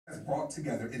brought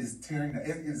together. It is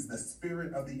it is the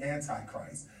spirit of the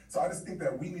Antichrist. So I just think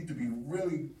that we need to be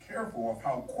really careful of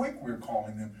how quick we're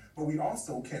calling them, but we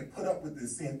also can't put up with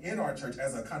this sin in our church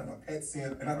as a kind of a pet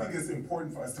sin. And I think it's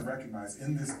important for us to recognize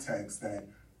in this text that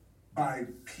by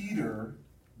Peter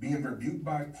being rebuked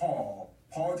by Paul,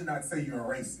 Paul did not say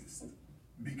you're a racist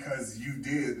because you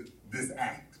did this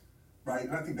act. Right,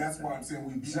 and I think that's why I'm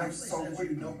saying we jump so quickly.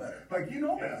 You know better. Like, you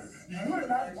know better. You're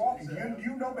not walking.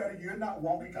 You know better. You're not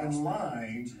walking in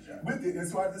line with it. And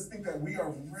so I just think that we are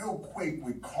real quick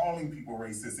with calling people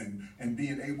racist and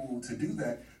being able to do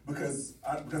that because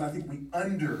I think we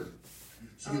value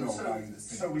the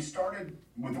sin. So we started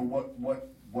with a what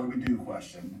do we do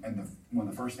question, and one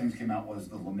of the first things came out was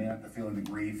the lament, the feeling of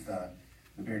grief, the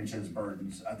bearing each other's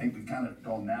burdens. I think we've kind of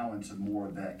gone now into more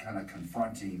of that kind of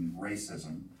confronting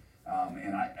racism.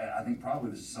 And I think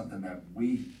probably this is something that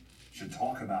we should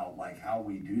talk about, like how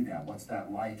we do that. What's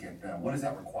that like? And what does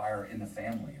that require in the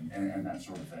family and that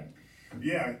sort of thing?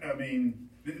 Yeah, I mean,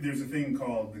 there's a thing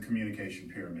called the communication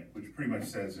pyramid, which pretty much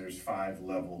says there's 5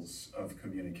 levels of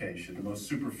communication. The most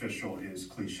superficial is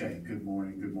cliche. Good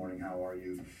morning, how are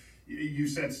you? You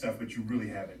said stuff, but you really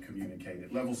haven't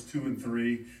communicated. Levels 2 and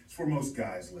 3, it's where most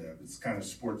guys live. It's kind of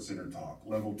sports center talk.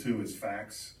 Level 2 is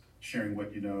facts. Sharing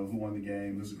what you know, who won the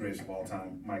game, who's the greatest of all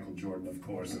time, Michael Jordan, of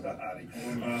course, the Hottie.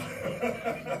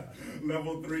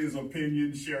 Level 3 is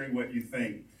opinion, sharing what you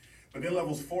think. But then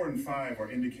levels 4 and 5 are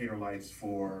indicator lights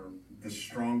for the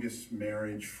strongest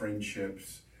marriage,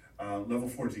 friendships. Level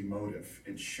 4 is emotive,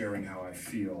 it's sharing how I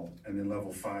feel. And then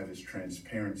level 5 is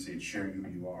transparency, it's sharing who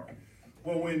you are.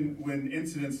 Well, when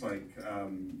incidents like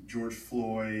George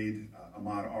Floyd,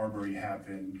 Ahmaud Arbery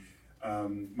happened,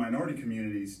 minority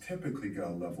communities typically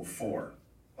go level 4,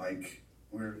 like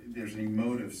where there's an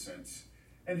emotive sense.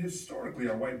 And historically,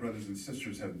 our white brothers and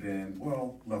sisters have been,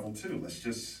 well, level 2. Let's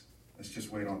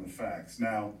just wait on the facts.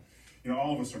 Now, you know,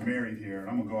 all of us are married here, and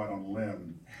I'm gonna go out on a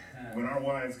limb. When our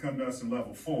wives come to us in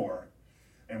level 4,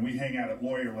 and we hang out at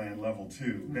Lawyerland level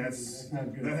 2, that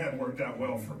hadn't worked out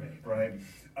well for me, right?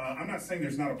 I'm not saying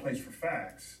there's not a place for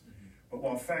facts. But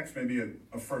while facts may be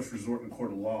a first resort in the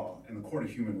court of law, in the court of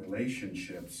human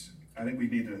relationships, I think we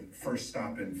need to first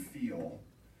stop and feel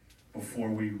before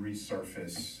we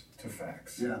resurface to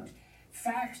facts. Yeah.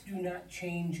 Facts do not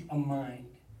change a mind,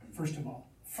 first of all.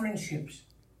 Friendships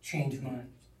change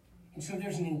minds. And so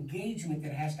there's an engagement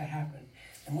that has to happen.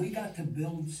 And we got to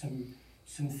build some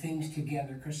things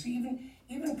together. Because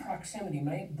even proximity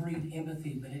might breed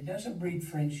empathy, but it doesn't breed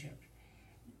friendship.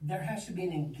 There has to be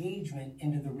an engagement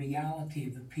into the reality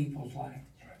of the people's life.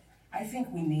 I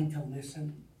think we need to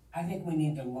listen. I think we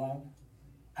need to love.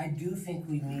 I do think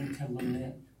we need to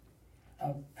lament.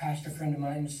 A pastor friend of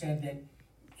mine said that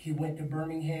he went to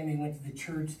Birmingham, he went to the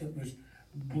church that was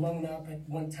blown up at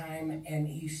one time, and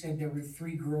he said there were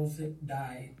 3 girls that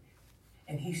died.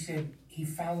 And he said he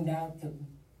found out that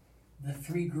the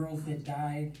 3 girls that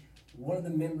died, one of the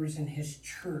members in his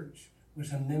church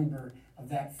was a member of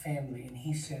that family. And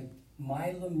he said,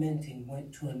 my lamenting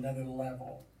went to another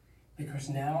level because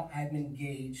now I'm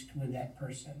engaged with that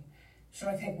person. So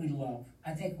I think we love.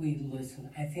 I think we listen.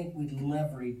 I think we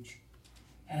leverage.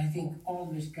 And I think all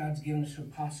of this, God's given us a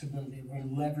possibility. We're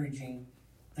leveraging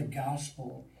the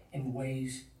gospel in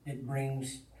ways that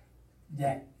brings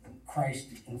that Christ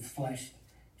in flesh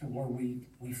to where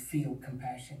we feel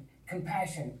compassion.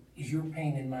 Compassion is your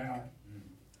pain in my heart.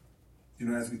 You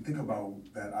know, as we think about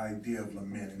that idea of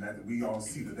lament, and that we all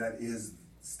see that is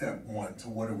step 1 to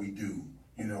what do we do,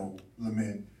 you know,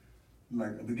 lament.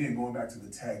 Like, again, going back to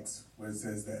the text where it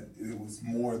says that it was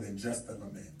more than just a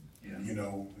lament. Yeah. You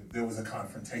know, there was a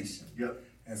confrontation. Yep.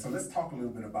 And so let's talk a little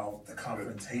bit about the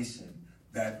confrontation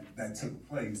that took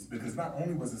place, because not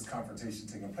only was this confrontation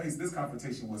taking place, this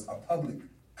confrontation was a public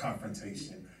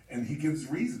confrontation. And he gives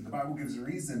reason, the Bible gives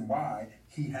reason why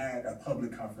he had a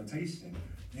public confrontation.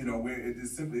 You know, where it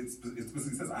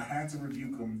specifically says, I had to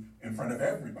rebuke him in front of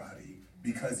everybody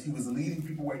because he was leading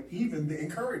people away, even the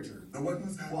encourager, the one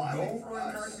who's known for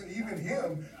encouragement, even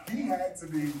him, he had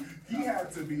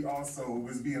to be also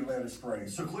was being led astray.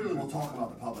 So clearly we'll talk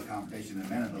about the public confrontation in a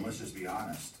minute, but let's just be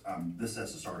honest. This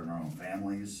has to start in our own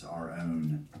families, our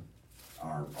own,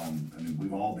 I mean,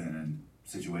 we've all been in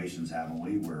situations, haven't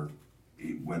we, where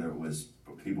whether it was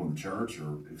people in the church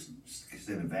or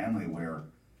extended family where,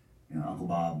 you know, Uncle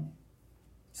Bob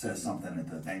says something at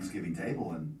the Thanksgiving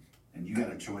table and you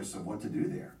got a choice of what to do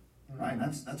there, right? And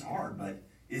that's hard, but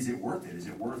is it worth it? Is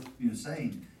it worth, you know,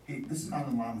 saying, hey, this is not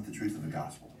in line with the truth of the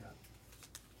gospel.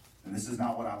 And this is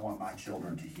not what I want my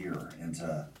children to hear and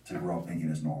to grow up thinking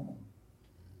is normal.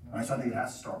 Right? So I think it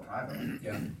has to start privately.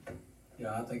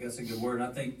 Yeah, I think that's a good word. And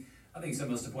I think I think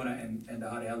something else to point out, and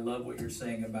Hadi, I love what you're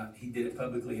saying about he did it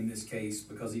publicly in this case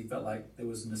because he felt like there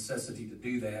was a necessity to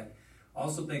do that. I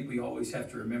also think we always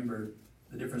have to remember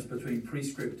the difference between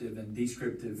prescriptive and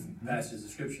descriptive passages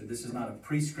of Scripture. This is not a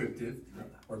prescriptive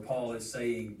where Paul is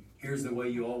saying, here's the way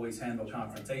you always handle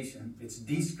confrontation. It's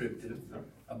descriptive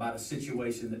about a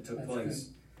situation that took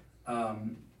place.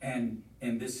 And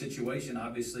in this situation,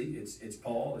 obviously, it's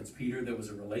Paul, it's Peter. There was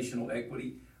a relational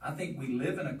equity. I think we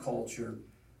live in a culture,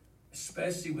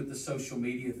 especially with the social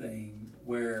media thing,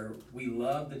 where we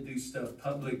love to do stuff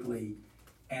publicly.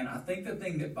 And I think the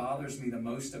thing that bothers me the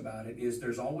most about it is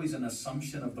there's always an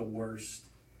assumption of the worst.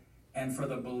 And for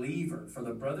the believer, for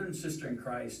the brother and sister in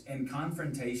Christ, in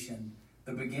confrontation,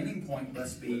 the beginning point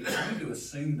must be, I need to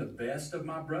assume the best of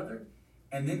my brother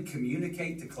and then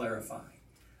communicate to clarify.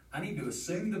 I need to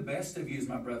assume the best of you as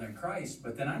my brother in Christ,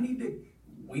 but then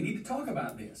we need to talk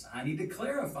about this. I need to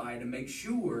clarify to make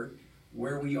sure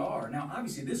where we are. Now,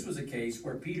 obviously, this was a case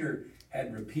where Peter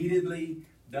had repeatedly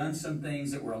done some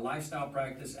things that were a lifestyle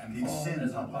practice, and Paul,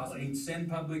 as an apostle, he'd sinned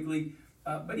publicly.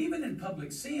 But even in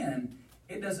public sin,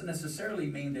 it doesn't necessarily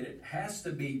mean that it has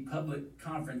to be public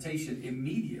confrontation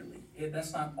immediately.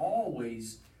 That's not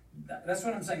always. That's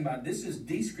what I'm saying about this is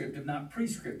descriptive, not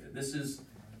prescriptive. This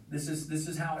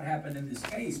is how it happened in this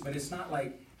case. But it's not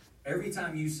like every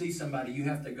time you see somebody, you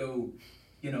have to go.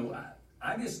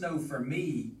 I just know for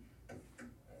me,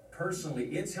 personally,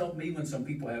 it's helped me when some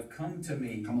people have come to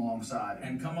me, come alongside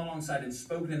and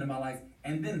spoken into my life,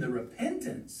 and then the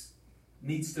repentance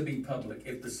needs to be public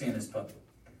if the sin is public.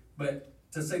 But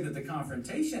to say that the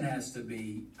confrontation has to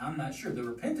be, I'm not sure. The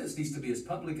repentance needs to be as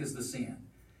public as the sin.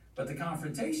 But the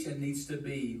confrontation needs to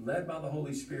be led by the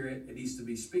Holy Spirit. It needs to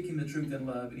be speaking the truth in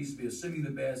love. It needs to be assuming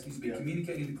the best. It needs to be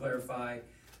communicating to clarify.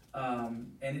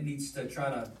 And it needs to try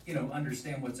to,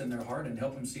 understand what's in their heart and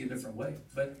help them see a different way.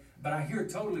 But I hear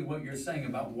totally what you're saying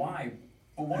about why.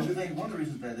 Well, one of the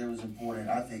reasons that it was important,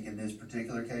 I think, in this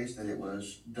particular case, that it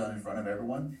was done in front of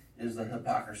everyone, is the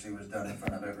hypocrisy was done in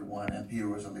front of everyone, and Peter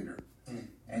was a leader.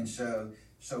 And so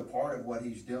part of what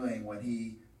he's doing when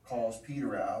he calls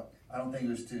Peter out, I don't think it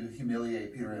was to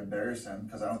humiliate Peter and embarrass him,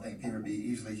 because I don't think Peter would be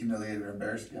easily humiliated or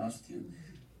embarrassed, to be honest with you.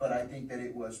 But I think that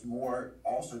it was more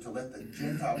also to let the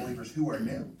Gentile believers who are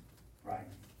new, Right.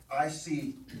 I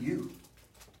see you.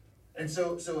 And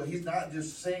so he's not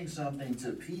just saying something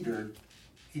to Peter,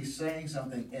 he's saying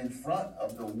something in front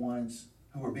of the ones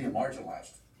who are being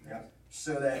marginalized. Yeah.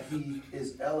 So that he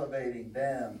is elevating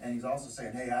them, and he's also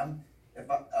saying, hey,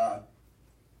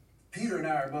 Peter and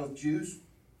I are both Jews.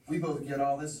 We both get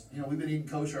all this, we've been eating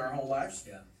kosher our whole lives.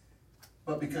 Yeah.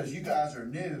 But because you guys are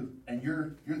new and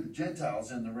you're the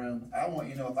Gentiles in the room, I want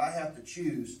you to know if I have to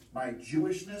choose my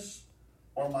Jewishness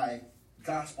or my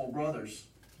gospel brothers.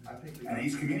 And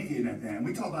he's communicating that then.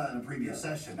 We talked about it in a previous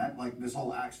session, that like this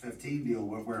whole Acts 15 deal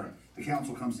where the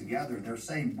council comes together. They're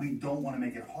saying we don't want to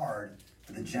make it hard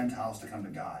for the Gentiles to come to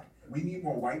God. We need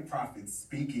more white prophets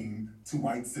speaking to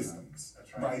white systems.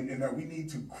 That's right. And that we need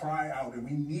to cry out, and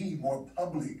we need more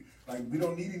public. Like, we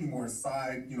don't need any more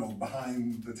side,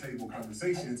 behind the table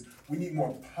conversations. We need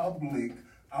more public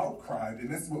outcry, and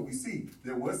that's what we see.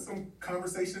 There was some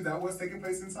conversation that was taking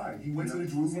place inside. He went to the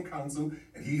Jerusalem Council,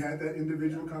 and he had that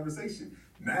individual conversation.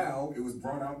 Now, it was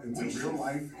brought out into real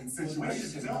life and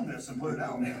situations. We should film this and put it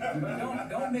out. But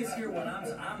don't mishear what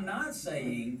I'm not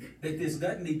saying that this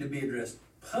doesn't need to be addressed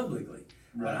publicly.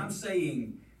 Right. But I'm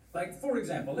saying, like, for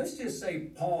example, let's just say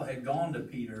Paul had gone to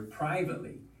Peter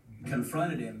privately,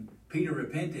 confronted him, Peter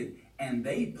repented, and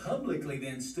they publicly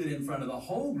then stood in front of the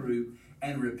whole group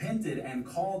and repented and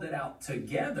called it out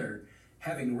together,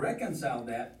 having reconciled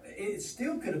that. It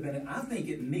still could have been, I think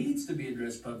it needs to be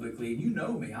addressed publicly. And you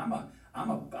know me,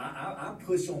 I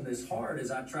push on this hard as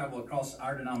I travel across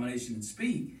our denomination and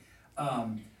speak.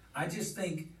 I just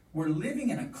think we're living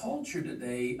in a culture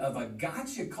today of a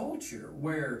gotcha culture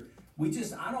where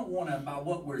I don't want to, by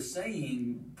what we're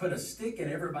saying, put a stick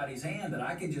in everybody's hand that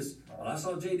I can just, I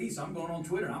saw JD, so I'm going on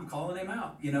Twitter and I'm calling him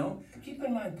out, Keep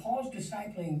in mind, Paul's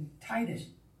discipling Titus.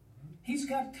 He's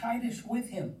got Titus with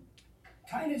him.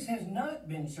 Titus has not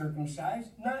been circumcised,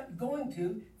 not going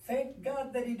to. Thank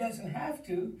God that he doesn't have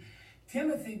to.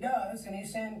 Timothy does, and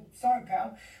he's saying, sorry,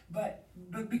 pal, but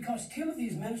because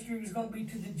Timothy's ministry was going to be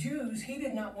to the Jews, he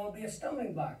did not want to be a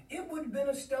stumbling block. It would have been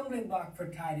a stumbling block for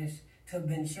Titus to have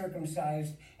been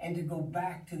circumcised and to go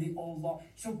back to the old law.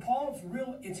 So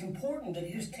it's important that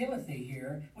his Timothy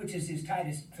here, which is his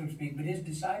Titus, so to speak, but his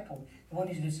disciple, the one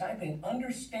he's discipling,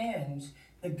 understands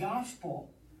the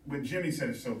gospel. What Jimmy said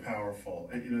is so powerful.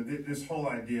 This whole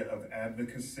idea of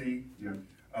advocacy,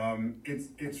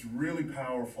 it's really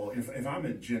powerful. If I'm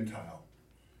a Gentile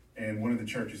in one of the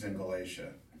churches in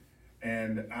Galatia,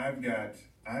 and I've got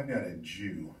a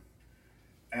Jew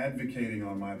advocating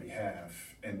on my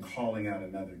behalf and calling out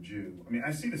another Jew. I mean,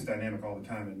 I see this dynamic all the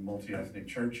time in multi-ethnic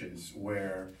churches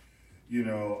where,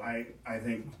 I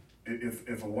think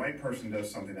if a white person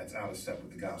does something that's out of step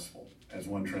with the gospel, as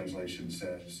one translation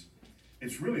says,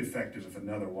 it's really effective if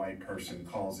another white person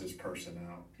calls this person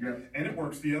out. Yeah. And it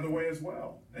works the other way as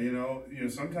well.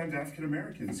 Sometimes African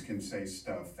Americans can say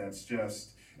stuff that's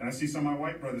just, and I see some of my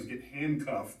white brothers get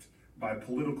handcuffed by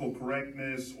political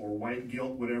correctness or white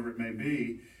guilt, whatever it may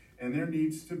be. And there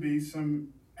needs to be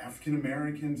some African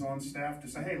Americans on staff to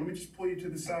say, hey, let me just pull you to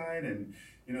the side, and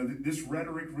this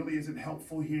rhetoric really isn't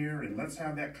helpful here, and let's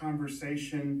have that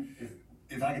conversation.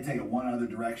 If I could take it one other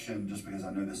direction, just because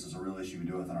I know this is a real issue we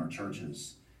deal with in our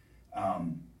churches,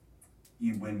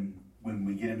 when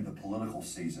we get into the political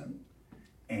season,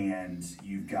 and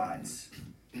you've got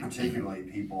particularly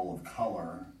people of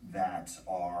color that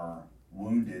are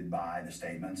wounded by the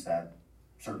statements that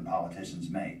certain politicians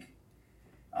make.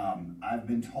 I've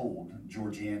been told,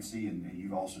 George Yancey, and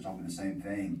you've also told me the same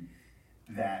thing,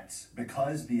 that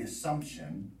because the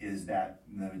assumption is that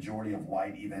the majority of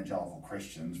white evangelical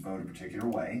Christians vote a particular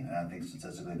way, and I think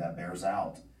statistically that bears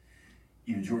out,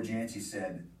 George Yancey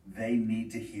said they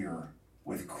need to hear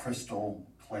with crystal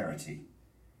clarity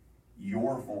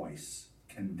your voice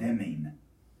condemning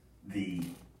the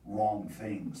wrong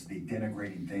things, the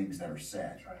denigrating things that are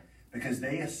said. Right. Because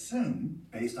they assume,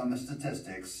 based on the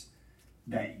statistics,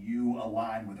 that you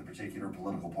align with a particular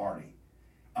political party.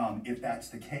 If that's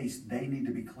the case, they need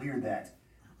to be clear that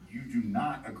you do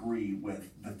not agree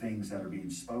with the things that are being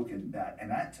spoken.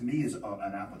 And that to me is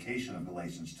an application of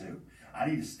Galatians 2. I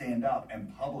need to stand up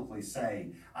and publicly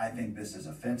say, I think this is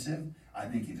offensive. I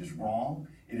think it is wrong.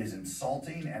 It is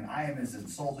insulting, and I am as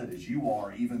insulted as you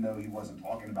are, even though he wasn't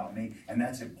talking about me. And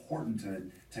that's important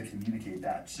to communicate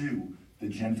that to the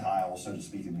Gentiles, so to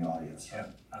speak, in the audience. Yeah,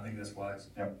 I think that's wise.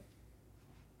 Yep.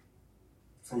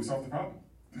 So we solved the problem.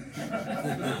 I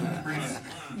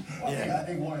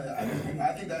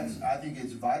think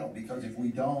it's vital, because if we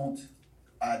don't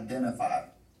identify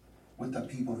with the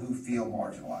people who feel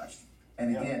marginalized,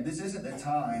 and again, this isn't the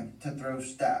time to throw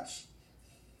stats,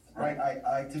 right?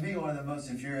 To me, one of the most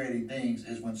infuriating things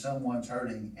is when someone's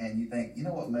hurting and you think, you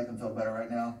know what would make them feel better right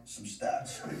now? Some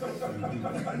stats.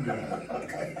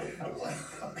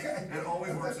 Okay. It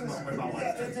always works in my life.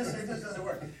 Yeah, it just doesn't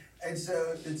work. And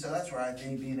so that's where I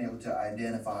think being able to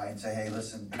identify and say, hey,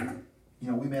 listen,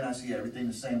 we may not see everything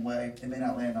the same way. It may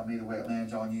not land on me the way it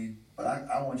lands on you, but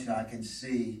I want you to know I can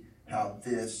see how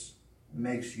this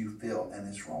makes you feel, and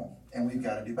it's wrong. And we've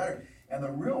got to do better. And the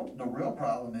real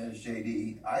problem is,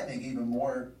 JD, I think even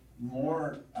more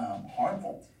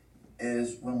harmful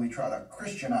is when we try to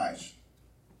Christianize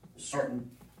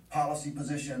certain policy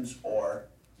positions or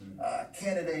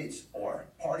candidates or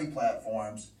party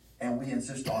platforms, and we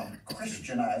insist on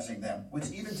Christianizing them, which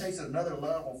even takes it another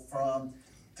level from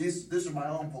these are my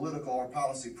own political or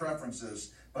policy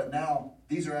preferences, but now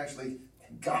these are actually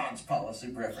God's policy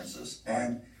preferences.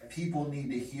 And people need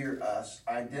to hear us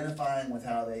identifying with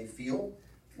how they feel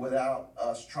without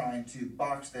us trying to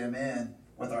box them in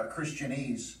with our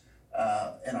Christianese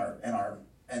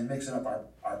and mixing up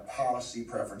our policy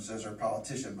preferences or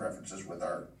politician preferences with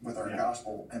our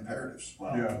gospel imperatives.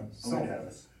 Well, Yeah. So,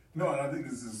 No, and I think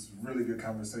this is really good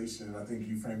conversation, and I think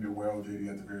you framed it well, JD,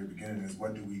 at the very beginning, is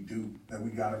what do we do? That we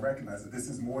gotta recognize that this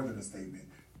is more than a statement.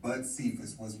 Bud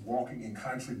Cephas was walking in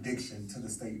contradiction to the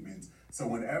statements. So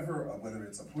whenever, whether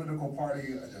it's a political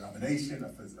party, a denomination,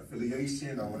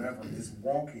 affiliation, or whatever, is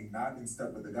walking not in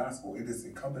step with the gospel, it is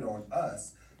incumbent on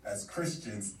us as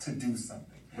Christians to do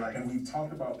something. Right. And we've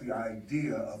talked about the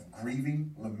idea of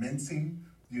grieving, lamenting,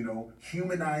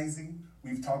 humanizing.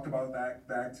 We've talked about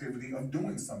the activity of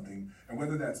doing something, and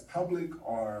whether that's public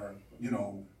or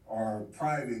or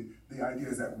private, the idea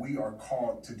is that we are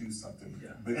called to do something. Yeah.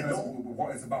 Because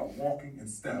it's about walking in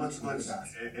step with the gospel.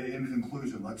 In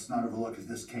conclusion, let's not overlook, as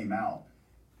this came out,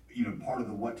 part of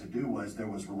the what to do was there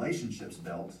was relationships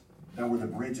built that were the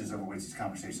bridges over which these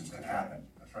conversations could happen.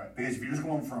 That's right. Because if you're just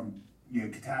going from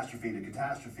catastrophe to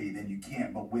catastrophe, then you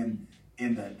can't. But when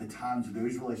in the times of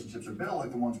those relationships are built,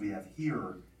 like the ones we have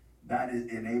here, that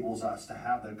enables us to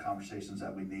have the conversations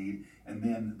that we need, and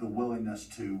then the willingness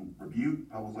to rebuke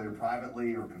publicly or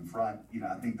privately or confront.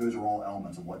 I think those are all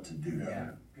elements of what to do.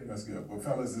 Yeah. That's good. Well,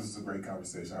 fellas, this is a great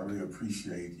conversation. I really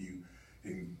appreciate you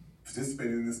in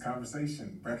participating in this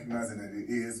conversation, recognizing that it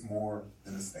is more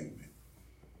than a statement.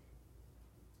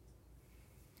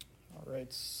 All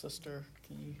right, sister,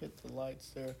 can you hit the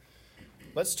lights there?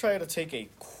 Let's try to take a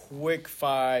quick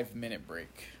 5-minute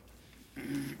break.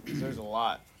 There's a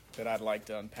lot that I'd like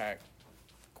to unpack.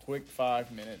 Quick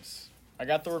 5 minutes. I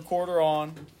got the recorder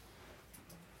on.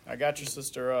 I got your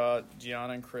sister,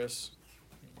 Gianna and Chris.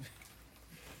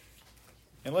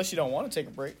 Unless you don't want to take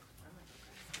a break.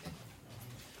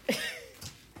 I'll get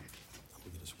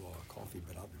a swallow of coffee,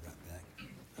 but I'll be right back.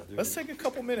 Let's take a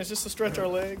couple minutes just to stretch our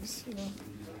legs, you know.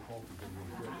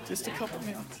 Just a couple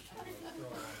minutes.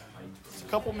 Just a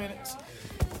couple minutes.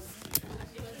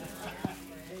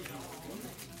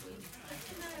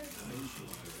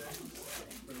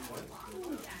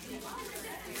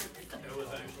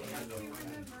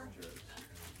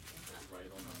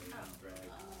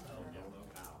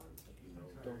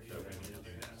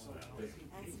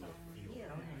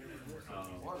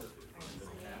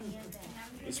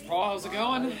 Mr. Paul, how's it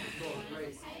going?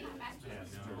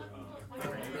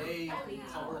 They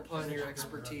call upon your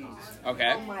expertise.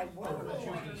 Okay.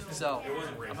 So,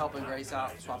 I'm helping Grace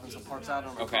out, swapping some parts out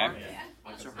on her Okay. car.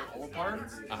 So her old part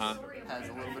has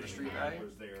a little bit of street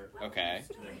value. Okay.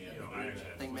 I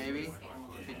think maybe you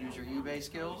could use your eBay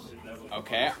skills.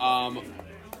 Okay. Are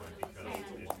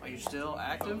you still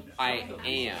active? I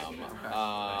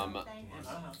am.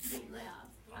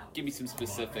 Give me some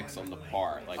specifics on the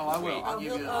part. Like, Oh, I will. I'll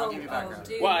give you background.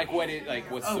 Well, like what it like?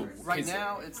 What's the? Right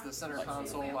now it's the center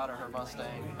console out of her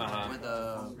Mustang with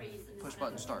a push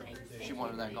button start. She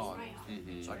wanted that gone,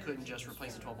 so I couldn't just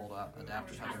replace the 12-volt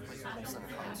adapter. So I had to replace the whole center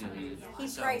console. He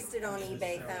priced it on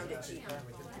eBay, found it cheaper.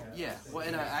 Yeah, well,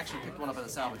 and I actually picked one up at a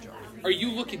salvage yard. Are you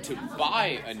looking to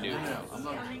buy a new? No, I'm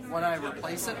looking. When I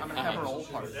replace it, I'm gonna have her old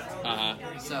part.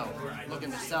 So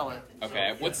looking to sell it.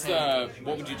 Okay. What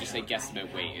would you just say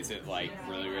guesstimate weight? Is it like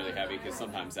really heavy? Because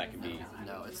sometimes that can be.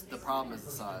 No, it's the problem is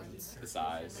the size. The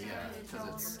size. Yeah, because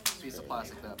it's a piece of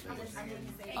plastic that big.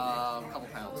 A couple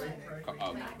pounds.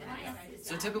 Okay.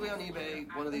 So typically on eBay,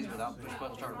 one of these without push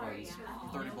button start runs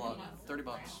 $30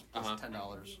 bucks,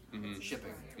 $10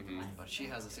 shipping. But she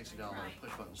has a $60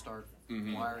 push button start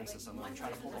wiring system. I'm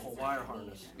trying to pull the whole wire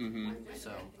harness.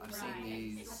 So I've seen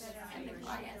these.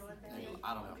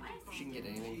 I don't know. If she can get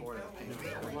anything for it, I'll pay for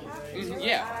it.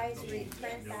 Yeah.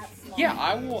 Yeah,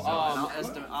 I will.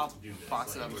 I'll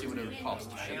box it up and see what it would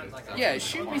cost to ship it. Yeah,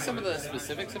 shoot me some of the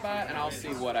specifics about it, and I'll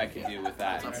see what I can do with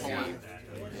that. And see.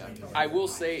 I will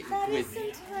say, with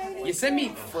you send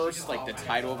me first like the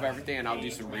title of everything, and I'll do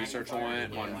some research on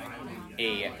it on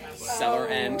a seller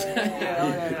end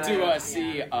to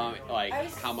see like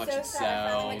how much it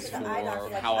sells for,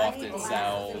 how often it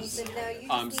sells.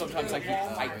 Sometimes I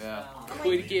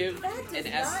could give an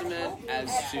estimate as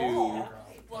to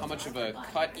how much of a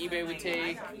cut eBay would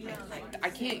take. I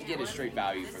can't get a straight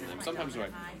value from them. Sometimes they're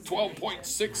like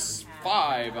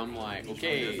 12.65. I'm like,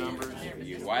 okay,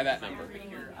 why that number?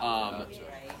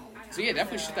 So yeah,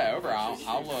 definitely shoot that over.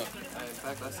 I'll look. In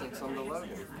fact, I sent some to Logan.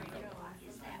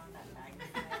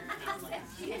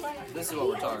 This is what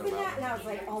we're talking about. And I was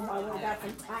like, oh my Lord, that's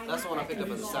a tiny. That's the one I picked up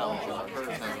at the salvage yard. Hers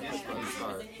has a push button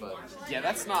start, but yeah,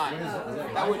 that's not.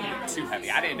 That wouldn't be too heavy.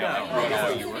 I didn't know how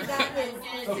you were.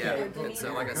 Yeah, and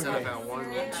so like I said, I found 1,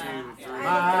 2, 3, 4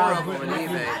 of them on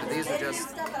eBay, but these are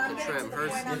just the trim.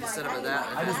 Hers, instead of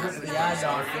that, it has the push button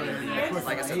start.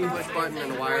 Like I said, the push button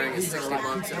and the wiring is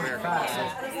 $60 in American Muscle.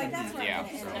 Yeah.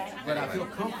 But I feel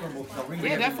comfortable.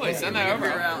 Yeah, definitely send that over.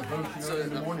 So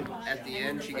at the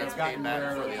end, she gets paid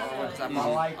back for the other one.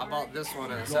 I bought this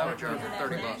one at a salvage yard for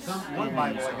 $30. One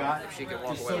Bible I got. If she could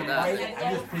walk away with that,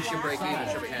 she'll break even.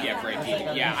 She'll be happy. Yeah, break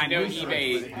even. Yeah, I know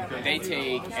eBay, they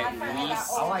take at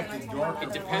least,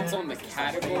 it depends on the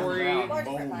category,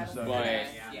 but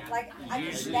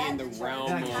usually in the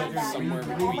realm of somewhere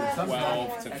between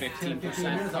 12 to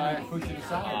 15% cut.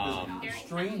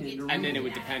 And then it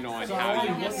would depend on how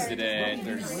you listed it.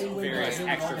 There's various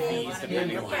extra fees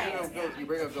depending on. You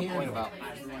bring up a good point about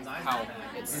how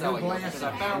it's selling. Because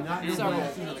I found several.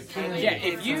 Yeah,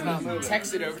 if you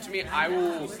text it over to me, I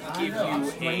will give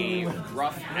you a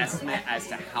rough estimate as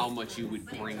to how much you would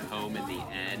bring home in the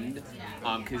end.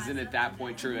 Because then at that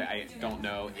point, truly, I don't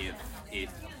know if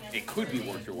it could be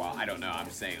worth your while. I don't know. I'm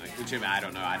saying, like, legitimately, I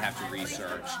don't know. I'd have to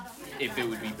research if it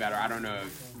would be better. I don't know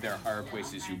if there are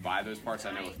places you buy those parts.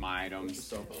 I know with my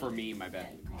items, for me, my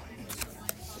bet.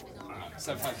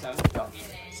 757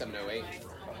 708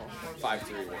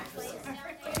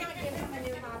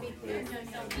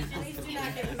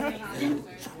 5314.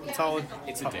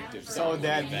 It's addictive. It's all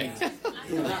dad things.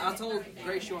 I told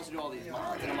Grace she wants to do all these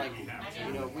parts, and I'm like,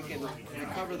 we can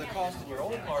recover the cost of your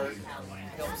old part.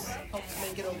 Helps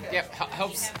make it okay. Yep,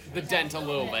 helps the dent a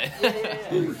little bit.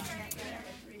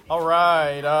 All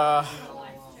right.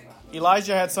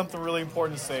 Elijah had something really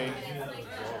important to say.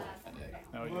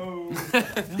 No,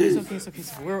 it's okay.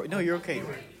 No, you're okay.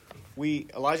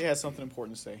 Elijah has something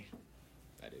important to say.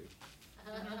 I do.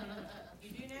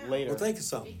 You do now. Later. Well, think of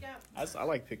something. Speak up. I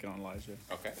like picking on Elijah.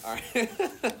 Okay. All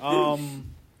right.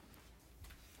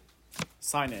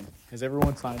 Sign in. Has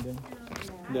everyone signed in?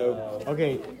 No.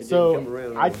 Okay, come so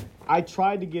around. I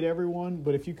tried to get everyone,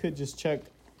 but if you could just check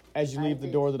as you leave the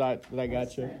door that I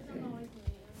got you.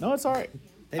 No, it's all right.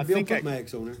 Hey, I Bill, think put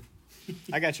Max on there.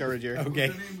 I got you already, Jerry.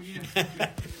 Okay.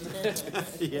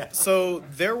 Yeah. So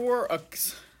there were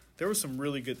some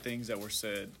really good things that were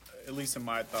said, at least in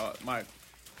my thought. I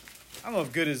don't know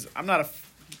if good is. I'm kind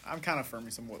of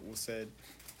affirming some of what was said.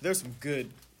 There's some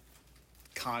good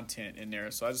content in there,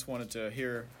 so I just wanted to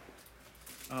hear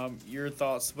your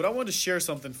thoughts. But I wanted to share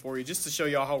something for you, just to show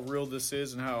y'all how real this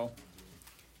is and how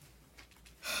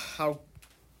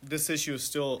this issue is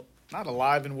still not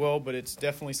alive and well, but it's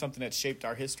definitely something that shaped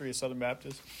our history as Southern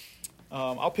Baptists.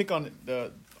 I'll pick on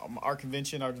our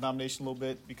convention, our denomination a little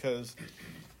bit, because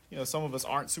some of us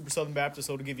aren't super Southern Baptists,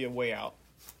 so to give you a way out.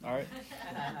 All right,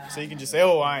 so you can just say,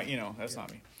 "Oh, that's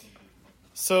not me."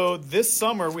 So this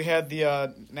summer we had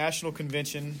the national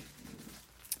convention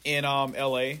in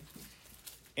L.A.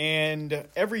 And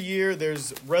every year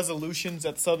there's resolutions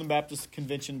that the Southern Baptist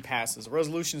Convention passes. A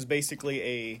resolution is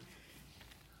basically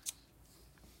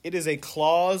it is a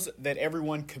clause that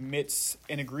everyone commits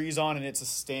and agrees on, and it's a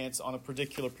stance on a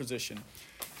particular position.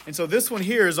 And so this one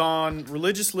here is on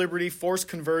religious liberty, forced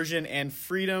conversion, and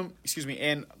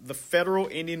and the Federal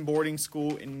Indian Boarding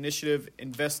School Initiative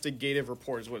Investigative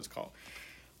Report is what it's called.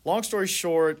 Long story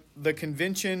short, the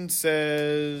convention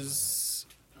says,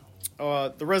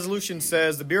 the resolution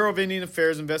says, the Bureau of Indian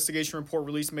Affairs investigation report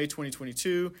released May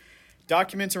 2022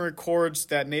 documents and records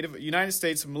that United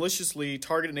States maliciously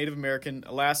targeted Native American,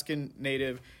 Alaskan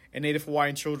Native, and Native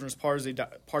Hawaiian children as part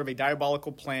of a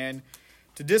diabolical plan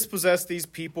to dispossess these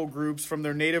people groups from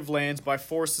their native lands by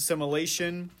forced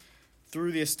assimilation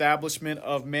through the establishment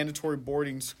of mandatory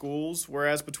boarding schools,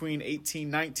 whereas between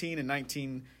 1819 and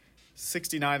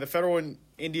 1969, the federal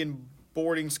Indian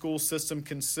boarding school system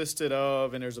consisted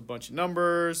of, and there's a bunch of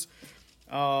numbers,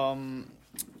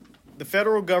 the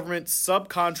federal government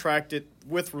subcontracted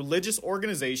with religious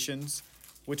organizations,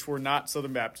 which were not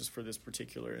Southern Baptists for this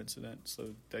particular incident,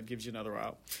 so that gives you another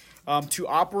out, to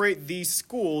operate these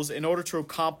schools in order to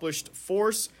accomplish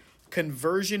force,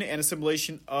 conversion, and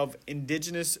assimilation of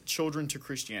indigenous children to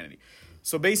Christianity.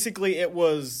 So basically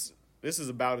this is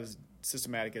about as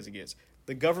systematic as it gets.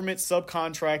 The government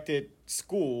subcontracted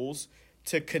schools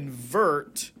to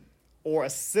convert or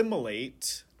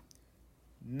assimilate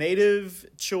Native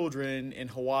children in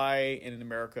Hawaii and in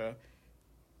America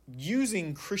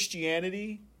using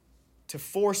Christianity to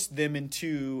force them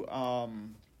into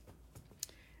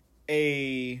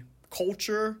a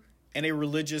culture and a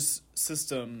religious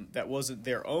system that wasn't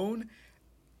their own.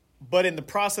 But in the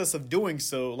process of doing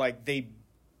so, they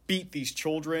beat these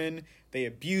children, they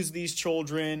abused these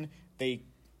children,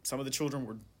 some of the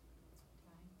children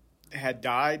had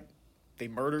died. They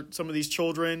murdered some of these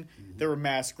children. Mm-hmm. There were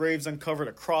mass graves uncovered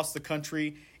across the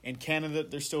country. In Canada,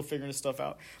 they're still figuring this stuff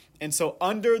out. And so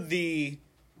under the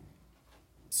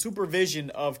supervision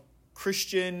of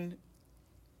Christian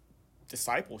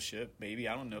discipleship, maybe,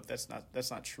 I don't know if that's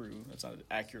not true. That's not an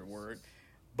accurate word.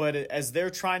 But as they're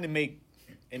trying to make,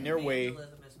 in their way, is what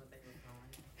they were calling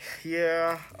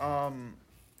it.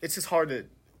 it's just hard to.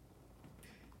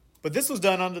 But this was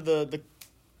done under the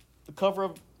cover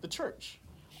of the church.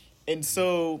 And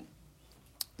so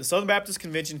the Southern Baptist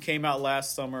Convention came out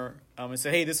last summer and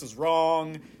said, hey, this is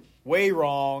wrong, way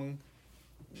wrong.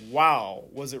 Wow,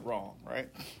 was it wrong, right?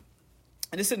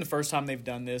 And this isn't the first time they've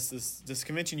done this. This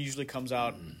convention usually comes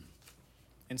out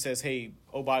and says, hey,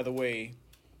 oh, by the way,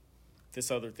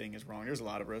 this other thing is wrong. There's a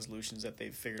lot of resolutions that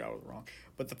they've figured out were wrong.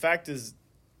 But the fact is,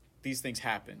 these things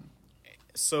happen.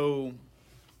 So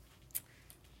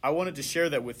I wanted to share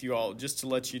that with you all just to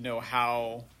let you know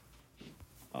how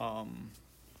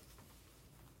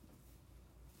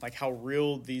how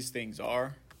real these things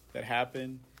are that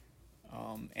happen,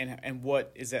 and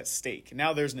what is at stake.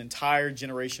 Now there's an entire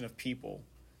generation of people,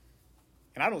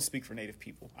 and I don't speak for Native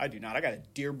people. I do not. I got a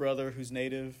dear brother who's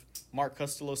Native, Mark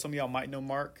Costello. Some of y'all might know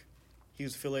Mark. He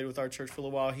was affiliated with our church for a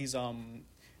little while. He's Dalton,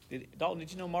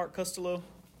 did you know Mark Costello?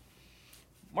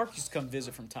 Mark used to come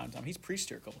visit from time to time. He's preached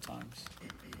here a couple times.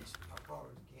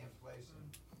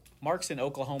 Mark's in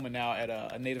Oklahoma now at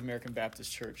a Native American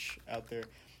Baptist church out there.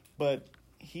 But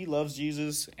he loves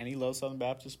Jesus and he loves Southern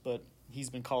Baptists, but he's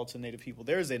been called to Native people.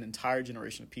 There's an entire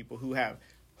generation of people who have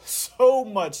so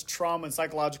much trauma and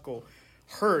psychological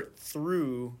hurt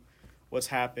through what's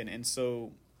happened. And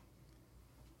so,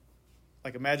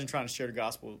 imagine trying to share the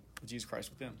gospel of Jesus Christ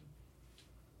with them.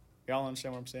 Y'all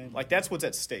understand what I'm saying? Like, that's what's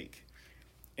at stake.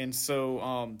 And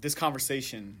so this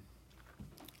conversation,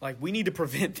 like, we need to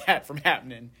prevent that from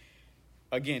happening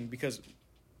again, because,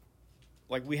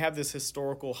 like, we have this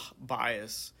historical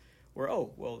bias where,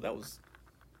 oh, well, that was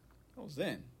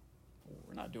then.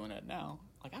 We're not doing that now.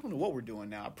 Like, I don't know what we're doing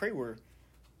now. I pray we're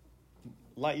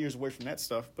light years away from that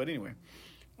stuff. But anyway,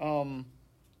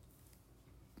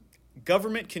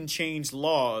 government can change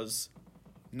laws,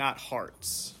 not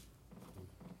hearts.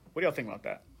 What do y'all think about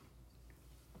that?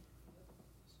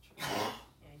 Yeah,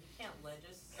 you can't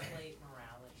legislate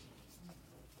morality.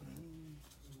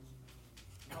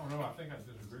 I don't know. I think I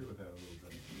disagree with that a little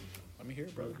bit. Let me hear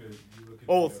it, brother. You look at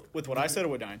Oh, with what I said or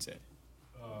what Diane said?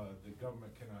 The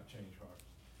government cannot change hearts.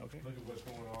 Okay. Look at what's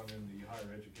going on in the higher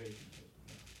education system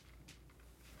now.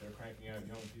 They're cranking out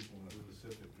young people in a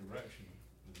specific direction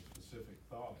with a specific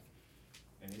thought,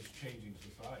 and it's changing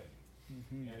society.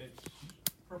 Mm-hmm. And it's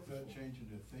That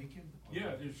changing their thinking?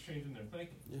 yeah, it's changing their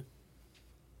thinking. Yeah.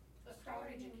 But for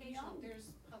our education, there's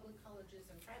public colleges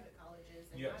and private colleges,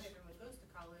 and Yes. not everyone goes to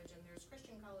college, and there's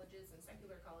Christian colleges and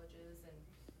secular colleges, and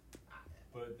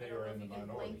But they I don't are know in if the you can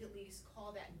minority. blanketly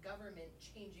call that government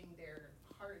changing their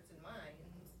hearts and minds.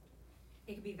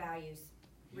 It could be values,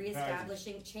 Values.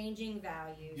 reestablishing, changing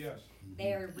values. Yes.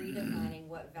 They are redefining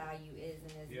what value is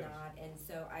and is Yes. not, and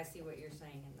so I see what you're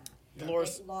saying in that.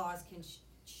 Dolores. Like, laws can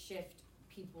shift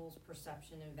people's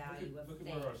perception and value of Look at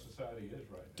things. where our society is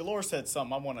right now. Dolores said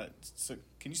something. I want to. So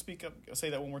can you speak up? Say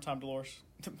that one more time, Dolores.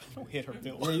 Don't hit her,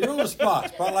 Bill. Yeah, you're on the spot.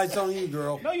 Spotlight's on you,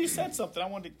 girl. No, you said something. I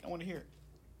want to hear it.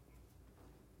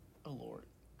 Oh Lord.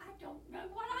 I don't know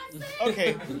what I said.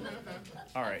 Okay.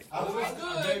 All right.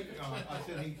 I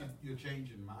said you're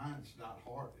changing minds, not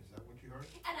heart. Is that what you heard?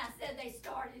 And I said they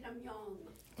started them young.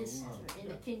 In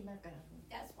the kindergarten.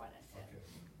 That's what I said. Okay.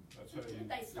 That's how you.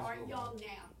 They start young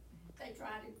now. They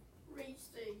try to reach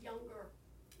the younger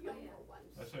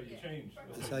ones. That's how you change.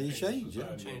 That's how you change,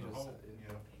 yeah. Society as a whole.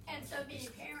 And so many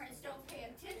parents don't pay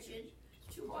attention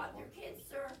to what their kids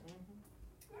are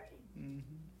learning.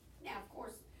 Mm-hmm. Now, of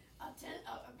course,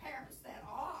 parents that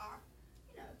are,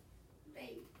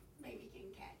 they maybe can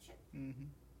catch it. Mm-hmm.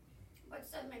 But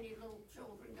so many little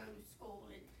children go to school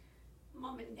and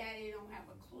mom and daddy don't have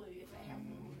a clue if they have a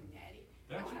mom and daddy.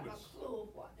 They That's don't have a what's- clue of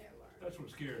what they're learning. That's what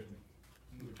scares me.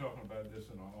 We were talking about this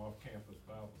in our off-campus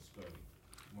Bible study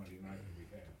Monday night that we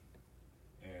had.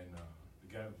 And the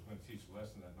guy that was going to teach the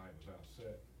lesson that night was out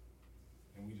sick.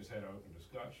 And we just had an open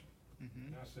discussion. Mm-hmm.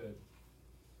 And I said,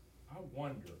 I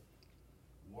wonder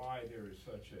why there is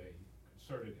such a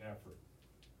concerted effort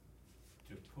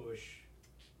to push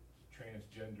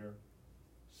transgender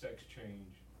sex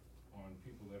change on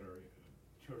people that are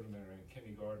children that are in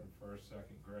kindergarten, first,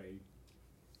 second grade.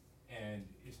 And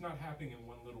it's not happening in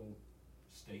one little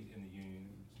state in the union.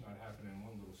 It's not happening in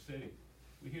one little city.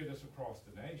 We hear this across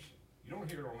the nation. You don't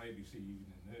hear it on ABC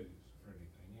Evening News or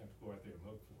anything. You have to go out there and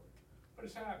look for it. But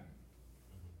it's happening.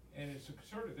 And it's a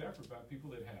concerted effort by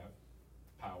people that have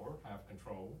power, have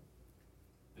control,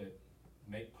 that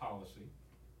make policy.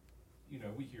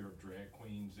 We hear of drag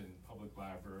queens in public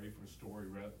library for story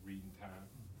reading time.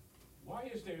 Why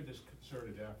is there this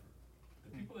concerted effort?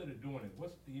 The people that are doing it,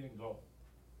 what's the end goal?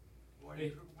 What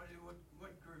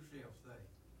Khrushchev say?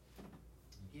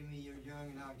 Give me your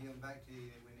young and I'll give them back to you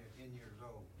when they're 10 years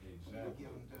old. Exactly. Give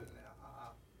them to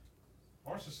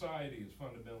Our society is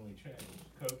fundamentally changed.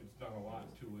 COVID's done a lot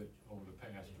to it over the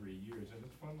past 3 years, and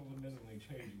it's fundamentally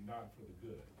changing, not for the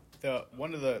good.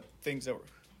 One of the things that were,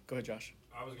 go ahead, Josh.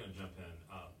 I was going to jump in.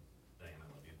 Diane, I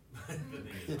love you. The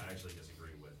thing is, I actually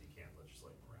disagree with you can't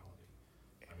legislate morality.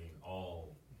 I mean,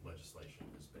 all legislation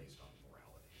is based on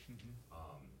morality.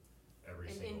 Every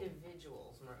An single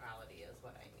individual's morality is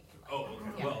what I mean. Oh,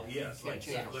 okay. Well, yes, like,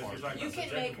 Yeah. like you're talking You about can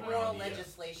subjective make moral morality, yes.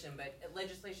 legislation, but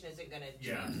legislation isn't gonna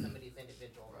Yeah. change somebody's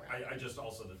individual morality. I just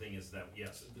also, the thing is that,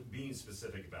 yes, being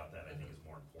specific about that I think is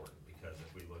more important, because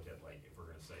if we look at, like, if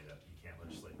we're gonna say that you can't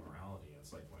legislate morality,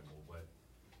 it's like,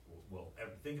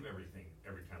 think of everything,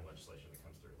 every kind of legislation that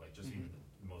comes through, like, just even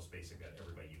the most basic that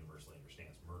everybody universally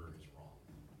understands, murder is wrong.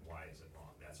 Why is it wrong?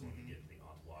 That's when we get to the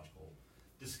ontological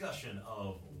discussion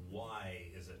of why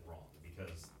is it wrong,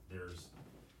 because there's,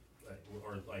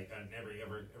 or like, every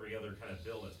other kind of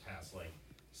bill that's passed, like,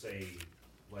 say,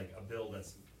 like a bill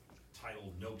that's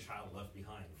titled No Child Left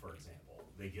Behind, for example.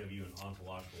 They give you an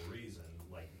ontological reason,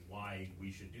 like, why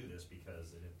we should do this,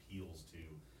 because it appeals to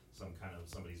some kind of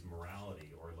somebody's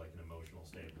morality, or like an emotional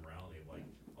state of morality of like,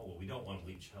 oh, well, we don't want to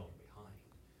leave children behind,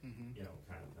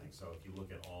 kind of thing. So if you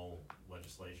look at all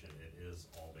legislation, it is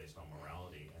all based on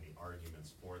morality, and the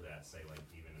arguments for that, say, like,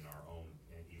 even in our own,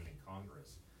 and even in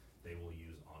Congress, they will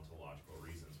use ontological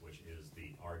reasons, which is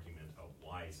the argument of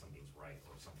why something's right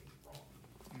or something's wrong.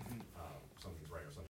 Something's right or something's